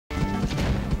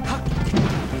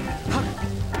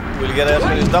Will he get a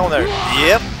finish down there?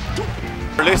 Yep.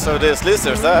 So there's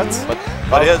lizards that.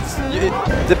 But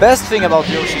the best thing about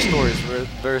Yoshi's stories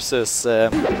versus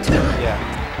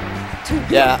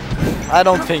yeah, I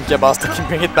don't think Yabasta can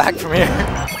bring it back from here.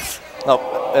 No,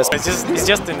 he's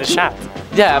just in the chat.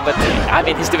 Yeah, but I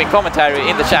mean he's doing commentary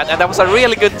in the chat, and that was a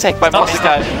really good tech by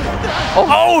Mastika.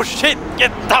 Oh shit!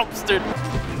 Get dumpstered!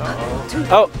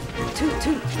 Oh,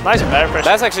 nice bear pressure.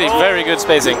 That's actually very good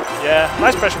spacing. Yeah,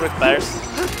 nice pressure with bears.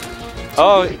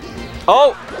 Oh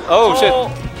shit!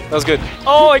 That was good.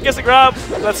 Oh, I guess a grab.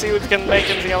 Let's see if we can make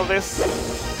anything out of this.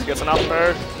 Gets an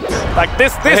upper. Like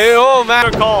this. Hey, oh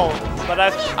man! Call. But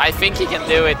I think he can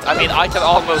do it. I mean, I can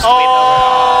almost win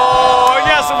over.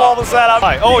 Yes, a wobble setup.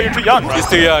 Oh, you're too young, right? He's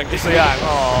too young. He's too young.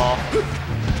 Oh.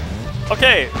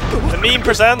 Okay, the meme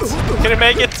percent. Can he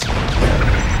make it?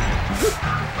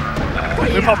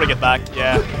 We'll probably get back.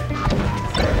 Yeah.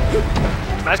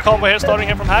 Nice combo here, starting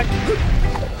here from Hack.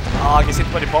 Ah, gets hit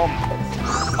by the bomb.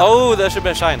 Oh, there should be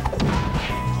a shine.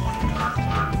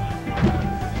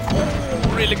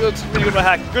 Really good by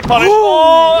Hack. Good punish.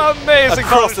 Oh, amazing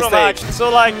punish from Hack. So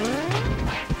like,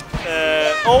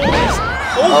 whoa!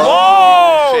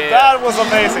 Shit. That was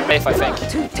amazing. Safe, I think.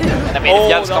 And I mean, if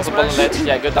Jens comes up on the ledge,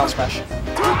 yeah, good down smash.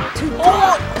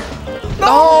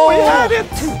 No, we had it.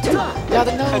 Yeah,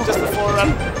 no. And just before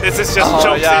that, this is just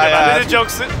choke city, man. This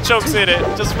is choke city.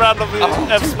 Just randomly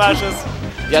F smashes.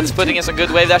 Jens putting in some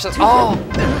good wave dashes. Oh,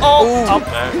 up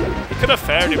there. He could have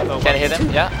faired him though. Can he hit him?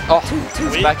 Yeah. Oh,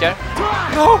 it's back here.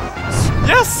 No.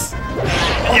 Yes.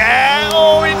 Yeah.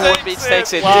 Oh, he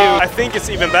takes it. Wow. Dude. I think it's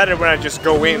even better when I just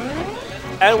go in.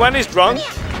 And when he's drunk,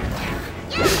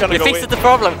 he's gonna go fixed in. the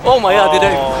problem. Oh my god, did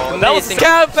it? Amazing.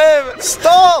 Camp him!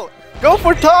 Stall! Go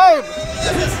for time!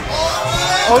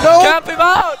 Oh no! Camp him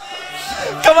out!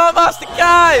 Come on, Master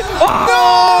Guy! Oh.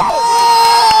 No!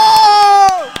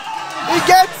 He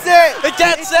gets it! He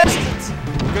gets it!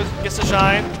 Gets a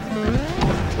shine.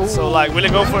 So like, will he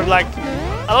go for like?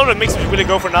 I don't know the mix. Will he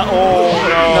go for now? Oh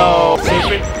no! So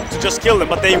to just kill them,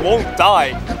 but they won't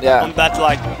die. Yeah. On that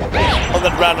like, on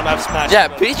that random F smash. Yeah,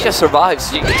 Peach just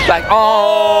survives. It's back.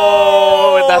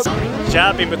 Oh, and that's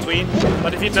jab in between.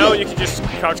 But if you know, you can just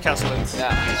crouch cancel it.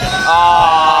 Yeah.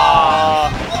 Ah.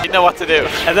 You know what to do.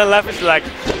 And then left is like,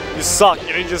 you suck.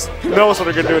 You just knows what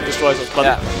they're gonna do and destroys us. But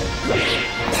yeah.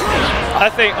 I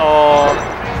think. Oh,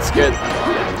 it's good.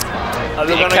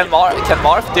 Can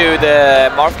Marth do the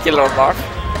Marth killer on Marth?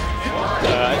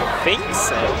 I think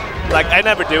so. Like, I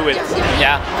never do it.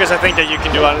 Yeah. Because I think that you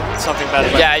can do something better.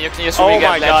 Yeah, you can just oh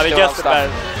my god, he gets the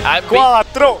better.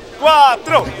 Cuatro,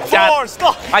 four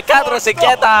stock. A cuatro se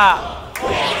queda.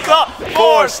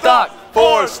 Four stock.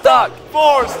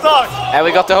 And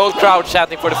we got the whole crowd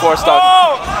chanting for the 4 stock.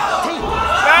 Oh!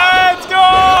 Let's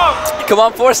go! Come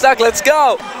on, 4 stock, let's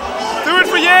go! Do it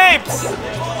for Japes!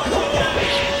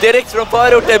 Direkt från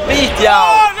förorten, beat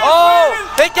ja! Oh!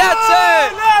 He gets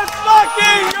it!